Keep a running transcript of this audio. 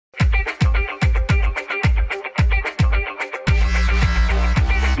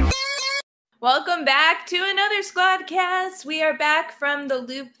Welcome back to another SQUADCAST. We are back from the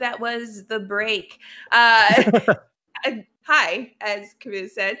loop that was the break. Hi, as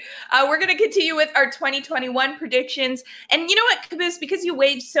Caboose said. We're going to continue with our 2021 predictions. And you know what, Caboose, because you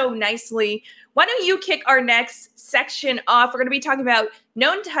waved so nicely, why don't you kick our next section off? We're going to be talking about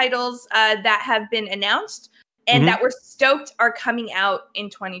known titles that have been announced and that we're stoked are coming out in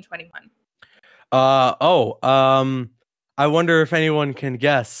 2021. I wonder if anyone can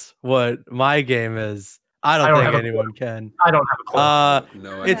guess what my game is. I don't think anyone can. I don't have a clue.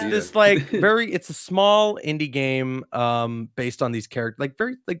 No idea. It's this it's a small indie game based on these characters,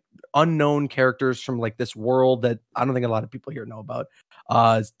 very unknown characters from this world that I don't think a lot of people here know about.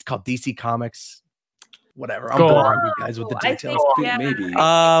 It's called DC Comics. Whatever. I'm boring you guys with the details. Maybe.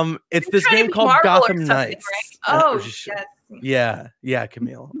 It's this game called Marvel Gotham Knights. Right? Oh, yes. Yeah,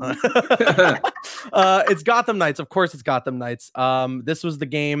 Camille. It's Gotham Knights. Of course, it's Gotham Knights. This was the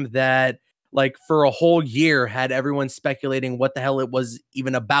game that, for a whole year, had everyone speculating what the hell it was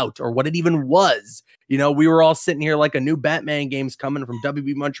even about or what it even was. You know, we were all sitting here like a new Batman game's coming from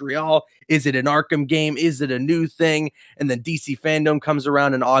WB Montreal. Is it an Arkham game? Is it a new thing? And then DC Fandom comes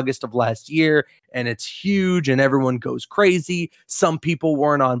around in August of last year, and it's huge, and everyone goes crazy. Some people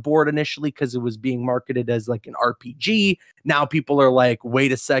weren't on board initially because it was being marketed as an RPG. Now people are like,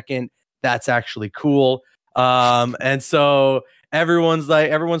 wait a second, that's actually cool. And so everyone's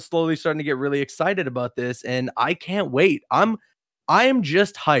slowly starting to get really excited about this, and I can't wait. I am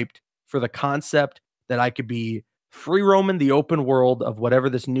just hyped for the concept that I could be free roaming the open world of whatever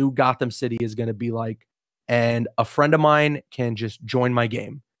this new Gotham City is going to be like, and a friend of mine can just join my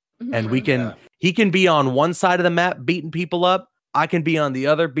game, and he can be on one side of the map beating people up. I can be on the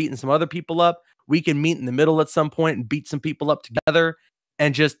other beating some other people up. We can meet in the middle at some point and beat some people up together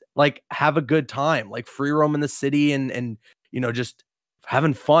and just have a good time, free roaming the city and just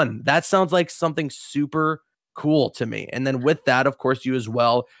having fun. That sounds like something super cool to me. And then with that, of course, you as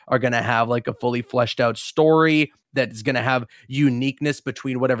well are going to have a fully fleshed out story that is going to have uniqueness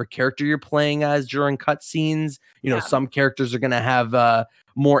between whatever character you're playing as during cutscenes. Some characters are going to have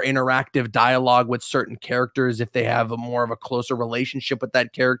more interactive dialogue with certain characters if they have more of a closer relationship with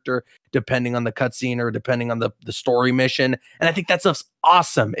that character, depending on the cutscene or depending on the story mission. And I think that's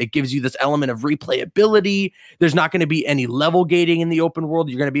awesome. It gives you this element of replayability. There's not going to be any level gating in the open world.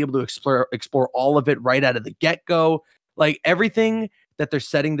 You're going to be able to explore all of it right out of the get-go. Everything that they're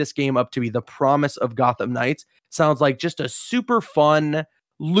setting this game up to be the promise of Gotham Knights sounds like just a super fun,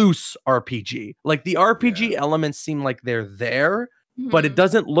 loose RPG. The RPG elements seem like they're there, but it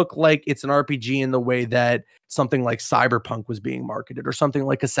doesn't look like it's an RPG in the way that something like Cyberpunk was being marketed or something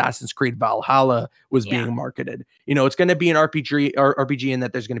like Assassin's Creed Valhalla was being marketed. It's going to be an RPG in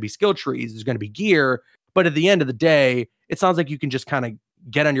that there's going to be skill trees, there's going to be gear, but at the end of the day, it sounds like you can just kind of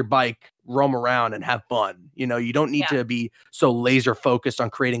get on your bike, roam around, and have fun. You don't need to be so laser focused on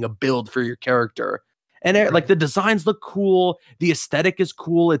creating a build for your character. And the designs look cool, the aesthetic is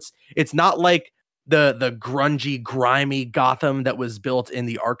cool. It's not like the grungy, grimy Gotham that was built in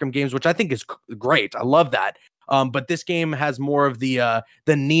the Arkham games, which I think is great. I love that. But this game has more of the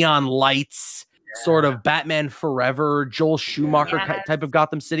neon lights, sort of Batman Forever, Joel Schumacher type of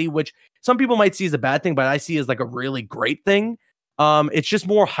Gotham City, which some people might see as a bad thing, but I see as a really great thing. It's just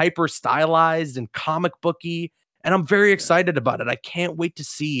more hyper stylized and comic booky, and I'm very excited about it. I can't wait to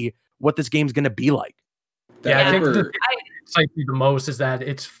see what this game's going to be like. I think the thing that excites me the most is that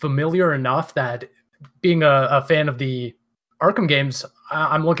it's familiar enough that, being a fan of the Arkham games,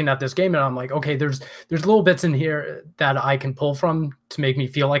 I'm looking at this game and I'm like, okay, there's little bits in here that I can pull from to make me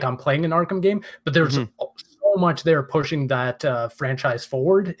feel like I'm playing an Arkham game, but there's so much there pushing that franchise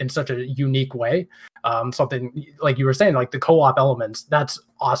forward in such a unique way. Something like you were saying, the co-op elements, that's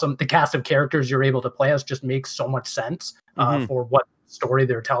awesome. The cast of characters you're able to play as just makes so much sense for what story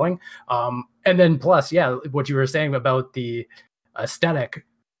they're telling. And then plus, what you were saying about the aesthetic,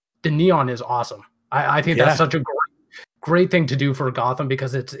 the neon is awesome. I think that's such a great thing to do for Gotham,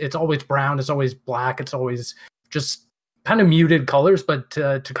 because it's always brown, it's always black, it's always just kind of muted colors, but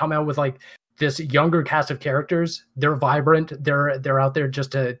to come out with this younger cast of characters, they're vibrant, they're out there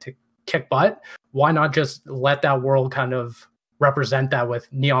just to kick butt. Why not just let that world kind of represent that with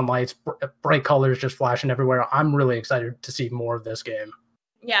neon lights, bright colors just flashing everywhere? I'm really excited to see more of this game.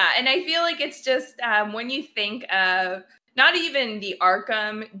 Yeah, and I feel like it's just when you think of not even the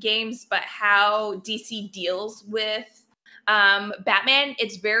Arkham games, but how DC deals with Batman,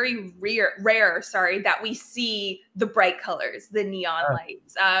 it's very rare, that we see the bright colors, the neon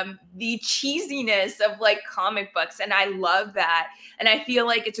lights, the cheesiness of comic books. And I love that. And I feel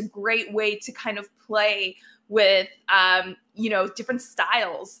like it's a great way to kind of play with, different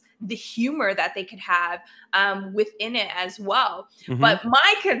styles the humor that they could have within it as well. Mm-hmm. But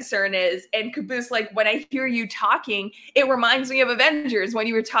my concern is, and Caboose, like when I hear you talking, it reminds me of Avengers when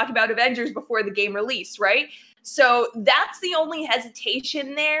you were talking about Avengers before the game released, right? So that's the only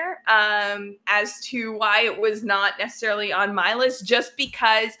hesitation there as to why it was not necessarily on my list, just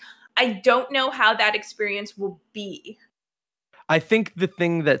because I don't know how that experience will be. I think the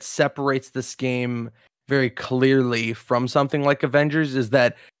thing that separates this game very clearly from something like Avengers is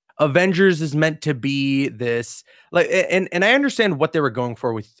that Avengers is meant to be this, like, and I understand what they were going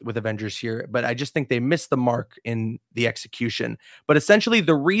for with Avengers here, but I just think they missed the mark in the execution. But essentially,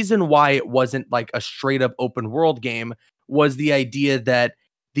 the reason why it wasn't like a straight up open world game was the idea that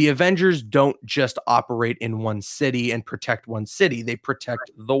the Avengers don't just operate in one city and protect one city, they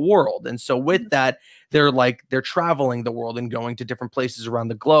protect the world. And so with that, they're traveling the world and going to different places around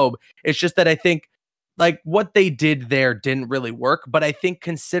the globe. It's just that I think like what they did there didn't really work. But I think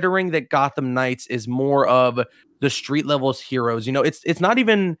considering that Gotham Knights is more of the street levels heroes, you know, it's not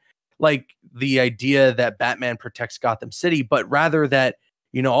even like the idea that Batman protects Gotham City, but rather that,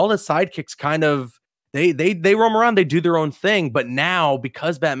 you know, all the sidekicks kind of they roam around, they do their own thing. But now,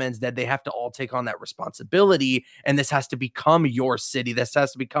 because Batman's dead, they have to all take on that responsibility. And this has to become your city. This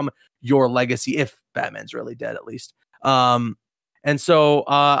has to become your legacy, if Batman's really dead, at least. And so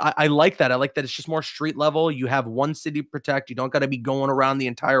I like that. I like that it's just more street level. You have one city to protect. You don't got to be going around the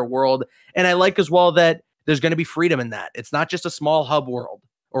entire world. And I like as well that there's going to be freedom in that. It's not just a small hub world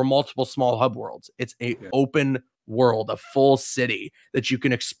or multiple small hub worlds. It's a open world, a full city that you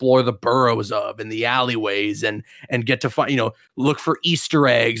can explore the boroughs of and the alleyways and get to find, you know, look for Easter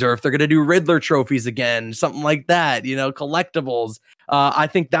eggs, or if they're going to do Riddler trophies again, something like that, you know, collectibles. I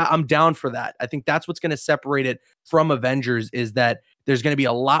think that I'm down for that. I think that's what's going to separate it from Avengers, is that there's going to be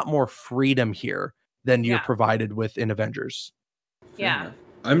a lot more freedom here than you're provided with in Avengers. Yeah.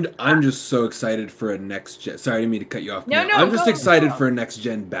 I'm just so excited for a next gen. Sorry, I didn't mean to cut you off. No, I'm just excited for a next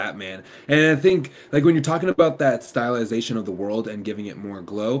gen Batman. And I think, like, when you're talking about that stylization of the world and giving it more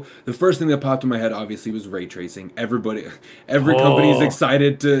glow, the first thing that popped in my head obviously was ray tracing. Every company is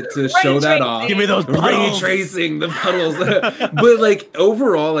excited to show that off. Give me those puddles. Ray tracing, the puddles. But like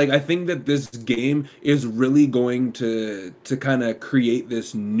overall, like I think that this game is really going to kind of create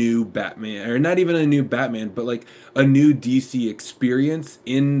this new Batman, or not even a new Batman, but like a new DC experience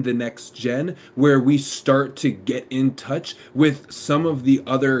in the next gen, where we start to get in touch with some of the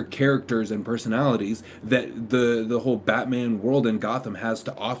other characters and personalities that the whole Batman world in Gotham has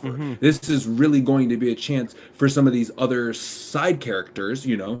to offer. Mm-hmm. This is really going to be a chance for some of these other side characters,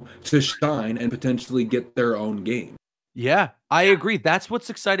 you know, to shine and potentially get their own game. Yeah, I agree. That's what's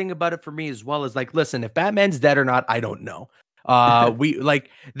exciting about it for me as well. Is like, listen, if Batman's dead or not, I don't know. We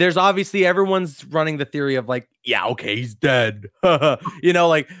like, there's obviously everyone's running the theory of like, yeah, okay, he's dead, you know,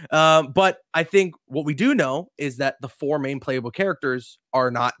 like, but I think what we do know is that the four main playable characters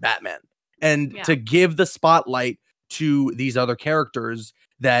are not Batman, and to give the spotlight to these other characters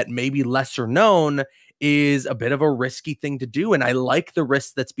that may be lesser known is a bit of a risky thing to do. And I like the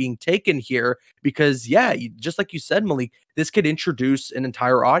risk that's being taken here because, just like you said, Malik, this could introduce an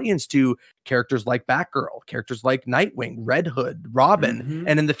entire audience to characters like Batgirl, characters like Nightwing, Red Hood, Robin. Mm-hmm.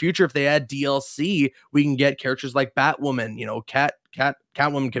 And in the future, if they add DLC, we can get characters like Batwoman, you know,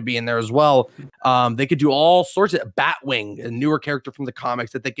 Catwoman could be in there as well. They could do all sorts of Batwing, a newer character from the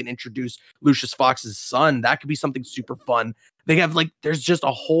comics that they can introduce. Lucius Fox's son, that could be something super fun. They have like, there's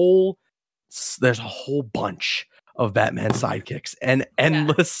a whole bunch of Batman sidekicks, an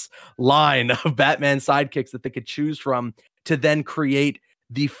endless line of Batman sidekicks that they could choose from to then create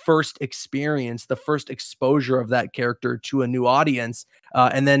the first experience, the first exposure of that character to a new audience.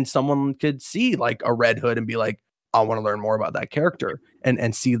 And then someone could see like a Red Hood and be like, I want to learn more about that character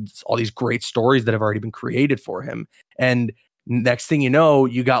and see all these great stories that have already been created for him. And next thing you know,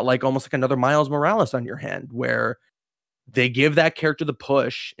 you got like almost like another Miles Morales on your hand, where they give that character the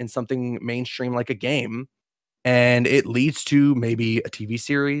push in something mainstream like a game, and it leads to maybe a TV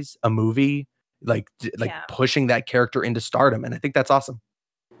series, a movie, like pushing that character into stardom. And I think that's awesome.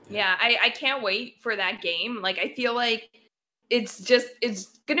 Yeah, I can't wait for that game. Like, I feel like it's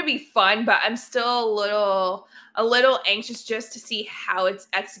gonna be fun, but I'm still a little anxious just to see how it's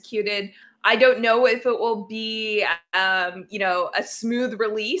executed. I don't know if it will be you know, a smooth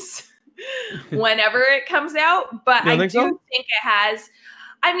release whenever it comes out, but I do think it has.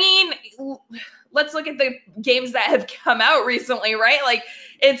 I mean, let's look at the games that have come out recently, right? Like,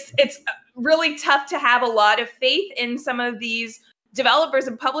 it's really tough to have a lot of faith in some of these developers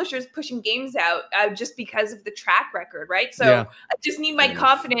and publishers pushing games out just because of the track record, right? So I just need my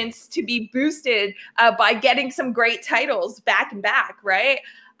confidence to be boosted by getting some great titles back and back, right?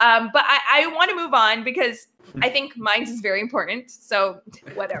 But I want to move on because I think mine's is very important. So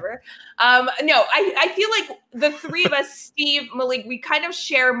whatever. No, I feel like the three of us, Steve, Malik, we kind of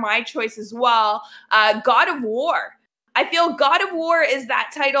share my choice as well. God of War. I feel God of War is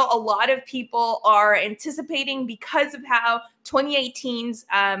that title a lot of people are anticipating because of how 2018's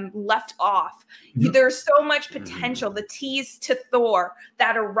left off. There's so much potential. The tease to Thor,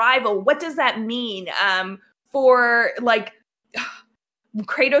 that arrival. What does that mean for like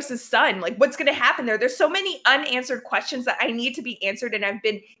Kratos' son? Like, what's going to happen there? There's so many unanswered questions that I need to be answered, and I've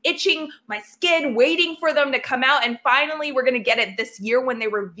been itching my skin, waiting for them to come out. And finally, we're going to get it this year when they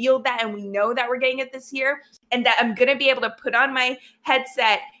revealed that, and we know that we're getting it this year, and that I'm going to be able to put on my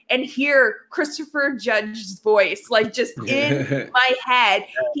headset and hear Christopher Judge's voice, like just in my head.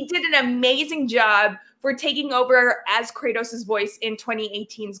 He did an amazing job for taking over as Kratos' voice in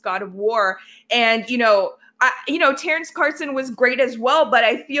 2018's God of War. And, Terrence Carson was great as well, but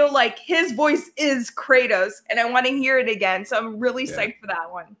I feel like his voice is Kratos, and I want to hear it again. So I'm really psyched for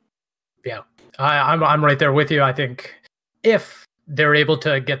that one. Yeah, I'm right there with you. I think if they're able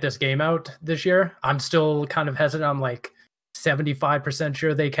to get this game out this year, I'm still kind of hesitant. I'm like 75%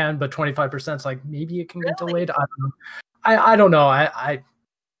 sure they can, but 25% is like maybe it can get delayed. I don't know. I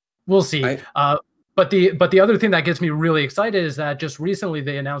we'll see. But the other thing that gets me really excited is that just recently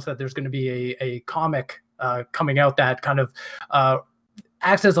they announced that there's going to be a comic coming out that kind of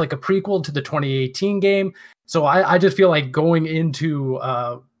acts as like a prequel to the 2018 game. So I just feel like going into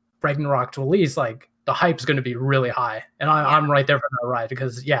Ragnarok's release, like the hype is going to be really high, and I'm right there for that ride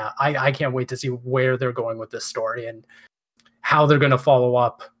because I can't wait to see where they're going with this story and how they're going to follow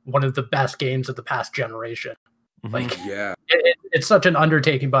up one of the best games of the past generation. Like, it's such an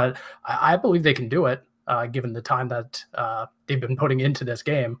undertaking, but I believe they can do it given the time that they've been putting into this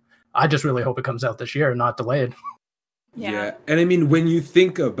game. I just really hope it comes out this year and not delayed. Yeah. And I mean, when you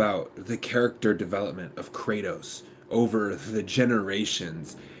think about the character development of Kratos over the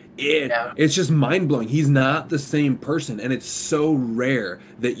generations, it's just mind-blowing. He's not the same person, and it's so rare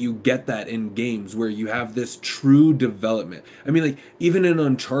that you get that in games where you have this true development. I mean, like, even in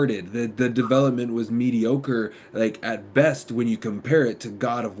Uncharted, the development was mediocre, like, at best when you compare it to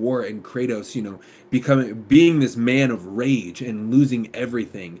God of War and Kratos, being this man of rage and losing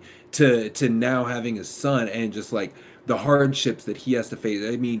everything to now having a son and just, like, the hardships that he has to face.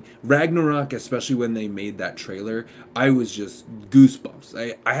 I mean, Ragnarok, especially when they made that trailer, I was just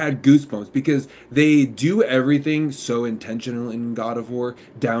goosebumps. I had goosebumps because they do everything so intentional in God of War,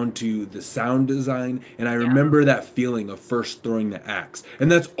 down to the sound design. And I remember that feeling of first throwing the axe.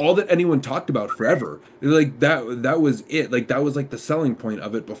 And that's all that anyone talked about forever. Like, that was it. Like, that was like the selling point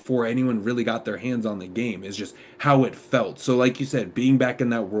of it before anyone really got their hands on the game, is just how it felt. So like you said, being back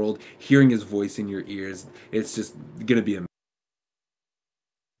in that world, hearing his voice in your ears, it's just gonna be amazing.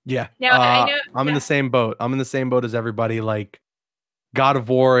 Now, I'm in the same boat. I'm in the same boat as everybody. Like, God of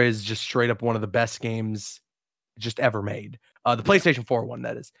War is just straight up one of the best games just ever made. The PlayStation 4 one,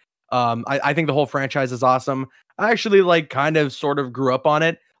 that is. I think the whole franchise is awesome. I actually kind of sort of grew up on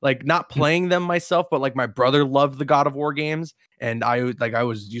it, like not playing them myself, but like my brother loved the God of War games, and I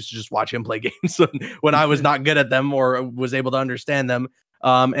was used to just watch him play games when I was not good at them or was able to understand them.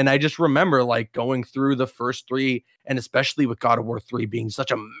 And I just remember like going through the first three, and especially with God of War 3 being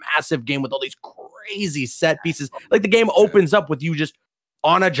such a massive game with all these crazy set pieces. Like, the game opens up with you just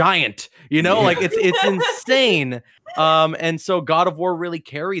on a giant, like it's insane. And so God of War really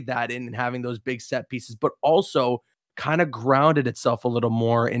carried that in having those big set pieces, but also kind of grounded itself a little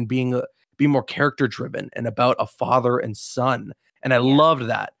more in being more character driven and about a father and son. And I loved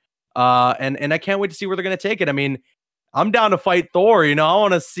that. And I can't wait to see where they're going to take it. I mean, I'm down to fight Thor. I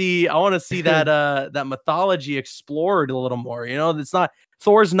want to see that that mythology explored a little more.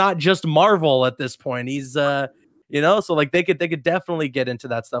 Thor's not just Marvel at this point. He's so like they could definitely get into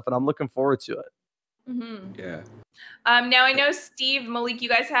that stuff, and I'm looking forward to it. Mm-hmm. Yeah. Now I know Steve, Malik, you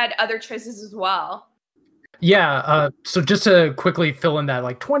guys had other choices as well. Yeah. So just to quickly fill in that,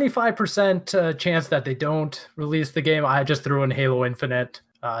 like 25% chance that they don't release the game, I just threw in Halo Infinite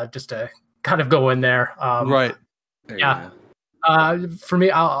just to kind of go in there. Right. Yeah. For me,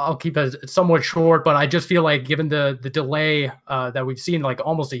 I'll keep it somewhat short, but I just feel like given the delay that we've seen, like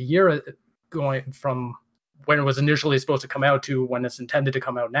almost a year going from when it was initially supposed to come out to when it's intended to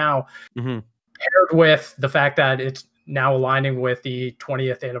come out now, paired with the fact that it's now aligning with the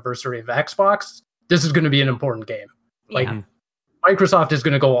 20th anniversary of Xbox, this is going to be an important game. Like, Microsoft is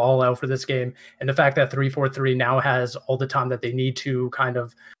going to go all out for this game, and the fact that 343 now has all the time that they need to kind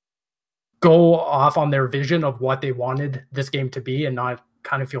of go off on their vision of what they wanted this game to be and not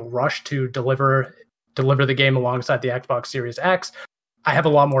kind of feel rushed to deliver the game alongside the Xbox Series X. I have a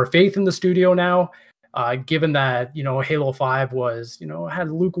lot more faith in the studio now, given that, you know, Halo 5 was, you know, had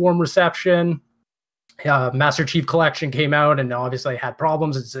lukewarm reception. Master Chief Collection came out and obviously had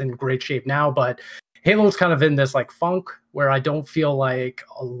problems. It's in great shape now, but Halo's kind of in this like funk where I don't feel like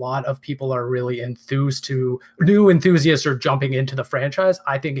a lot of people are really new enthusiasts are jumping into the franchise.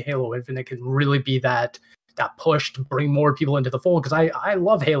 I think Halo Infinite can really be that push to bring more people into the fold, because I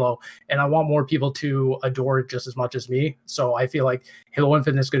love Halo and I want more people to adore it just as much as me. So I feel like Halo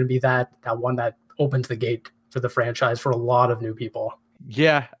Infinite is going to be that one that opens the gate for the franchise for a lot of new people.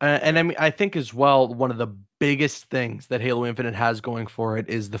 Yeah, and I mean, I think as well, one of the biggest things that Halo Infinite has going for it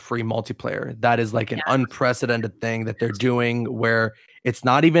is the free multiplayer. That is like an unprecedented thing that they're doing, where it's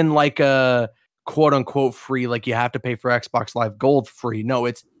not even like a quote unquote free, like you have to pay for Xbox Live Gold free. No,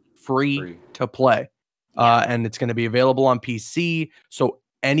 it's free to play. And it's going to be available on PC. So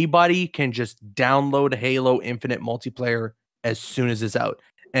anybody can just download Halo Infinite multiplayer as soon as it's out.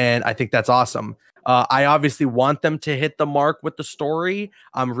 And I think that's awesome. I obviously want them to hit the mark with the story.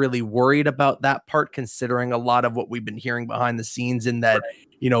 I'm really worried about that part, considering a lot of what we've been hearing behind the scenes, in that,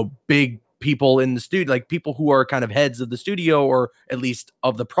 you know, big people in the studio, like people who are kind of heads of the studio or at least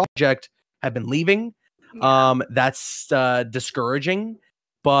of the project, have been leaving. That's discouraging,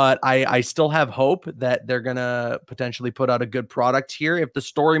 but I still have hope that they're going to potentially put out a good product here. If the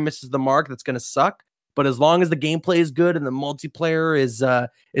story misses the mark, that's going to suck. But as long as the gameplay is good and the multiplayer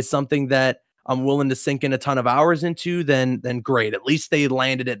is something that I'm willing to sink in a ton of hours into, then great. At least they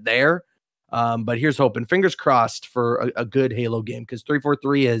landed it there. But here's hoping. Fingers crossed for a good Halo game, because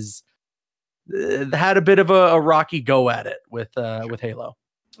 343 has had a bit of a rocky go at it with Halo.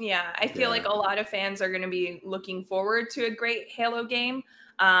 Yeah, I feel like a lot of fans are going to be looking forward to a great Halo game.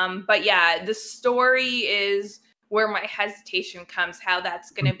 But yeah, the story is where my hesitation comes, how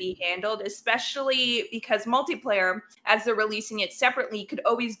that's going to be handled, especially because multiplayer, as they're releasing it separately, could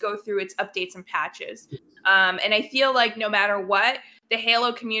always go through its updates and patches. And I feel like no matter what, the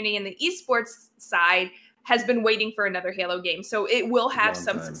Halo community and the esports side has been waiting for another Halo game. So it will have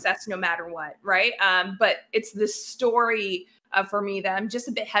some success no matter what, right? But it's the story for me that I'm just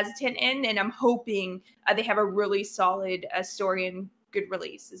a bit hesitant in, and I'm hoping they have a really solid story and good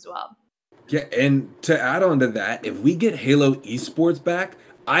release as well. Yeah, and to add on to that, if we get Halo esports back,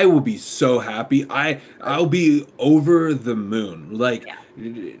 I will be so happy. I'll be over the moon. Like,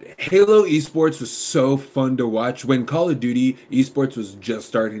 Halo esports was so fun to watch. When Call of Duty esports was just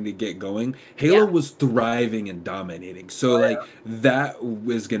starting to get going, Halo was thriving and dominating. So like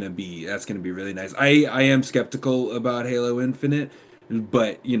that's gonna be really nice. I am skeptical about Halo Infinite,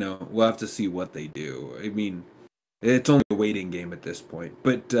 but you know, we'll have to see what they do. I mean, it's only a waiting game at this point.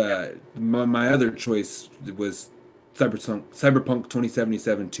 But my other choice was Cyberpunk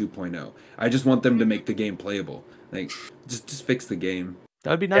 2077 2.0. I just want them to make the game playable. Like, just fix the game.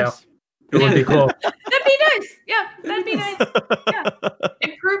 That'd be nice. Yeah. It would be cool. That'd be nice. Yeah, that'd be nice. Yeah.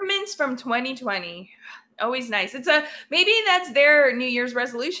 Improvements from 2020. Always nice. Maybe that's their New Year's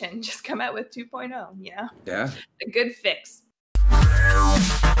resolution. Just come out with 2.0. Yeah. A good fix.